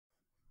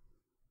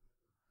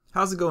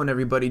How's it going,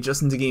 everybody?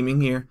 Justin to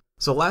Gaming here.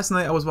 So last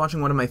night I was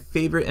watching one of my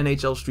favorite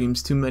NHL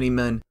streams, Too Many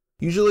Men.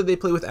 Usually they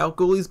play without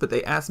goalies, but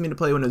they asked me to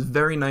play one. It was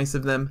very nice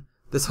of them.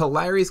 This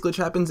hilarious glitch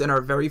happens in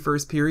our very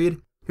first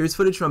period. Here's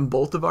footage from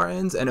both of our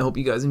ends, and I hope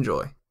you guys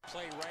enjoy.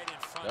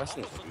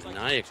 Justin's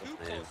maniacal,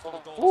 man.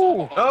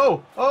 Ooh!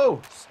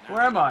 Oh!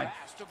 Where am I?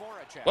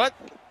 What?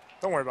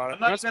 Don't worry about it.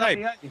 I'm not on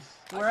the ice.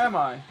 Where am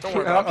I? Don't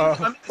worry about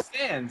it. I'm in the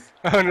stands.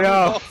 Oh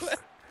no!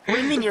 What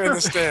do you mean you're in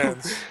the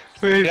stands?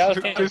 Please,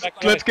 just,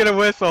 let's get a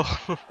whistle.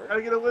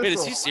 Gotta get a whistle. Wait,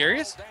 is he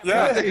serious?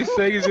 Yeah. He's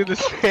saying he's in the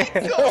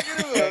stand.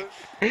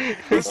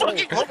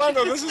 Hold on,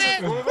 no, this is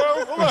hold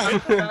on.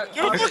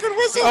 Get a fucking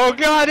whistle. Oh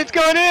god, it's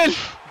going in!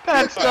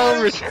 That's so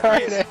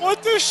retarded.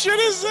 What the shit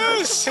is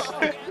this?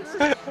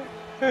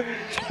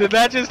 Did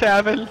that just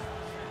happen?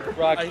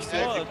 Rock, I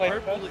saw a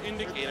purple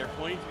indicator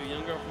pointing to a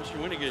young girl from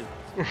Shawinigan.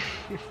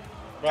 Rock,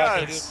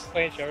 Guys.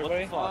 playing show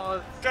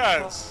everybody?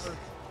 Guys.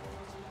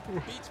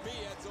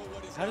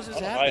 How does this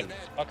I'm happen?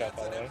 fuck up,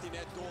 by the way.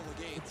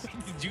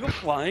 Did you go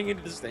flying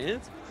into the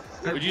stands?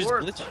 Or did you just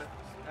warped glitch?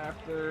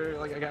 after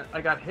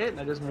I got hit and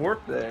I just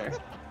warped there.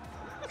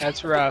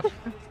 That's rough.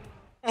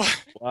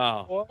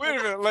 Wow. Wait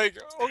a minute, like,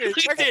 okay,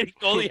 check it.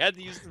 Goalie had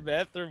to use the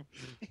bathroom.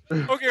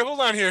 Okay, hold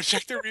on here.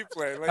 Check the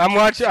replay. Like, I'm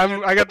watching.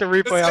 I got the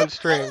replay on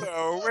stream.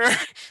 So, where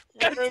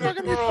That's in the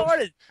fucking world,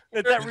 retarded.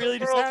 That really where in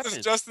just the world is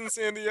happened. Justin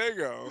San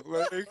Diego?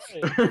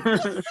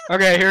 Like,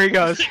 Okay, here he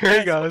goes. Here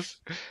he goes.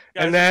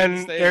 And then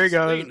Guys, there he stay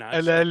goes. not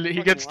And then he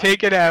fucking gets lying.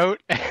 taken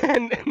out,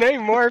 and then he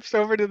morphs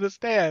over to the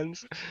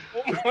stands.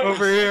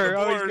 Over here. the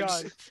Oh, he's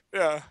boards. gone.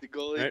 Yeah. The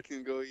goalie Right.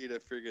 can go eat a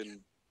friggin'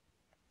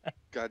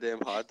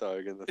 goddamn hot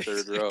dog in the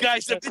third row.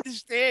 Guys, I'm in the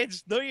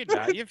stands. No, you're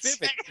not. You're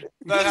fibbing.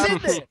 That He's in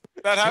happens. there.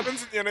 That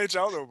happens in the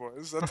NHL though,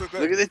 boys. That's a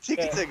thing. Look at the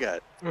tickets I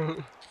got.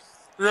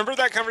 Remember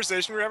that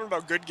conversation we were having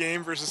about good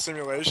game versus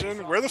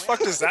simulation? Where the fuck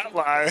does that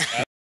lie?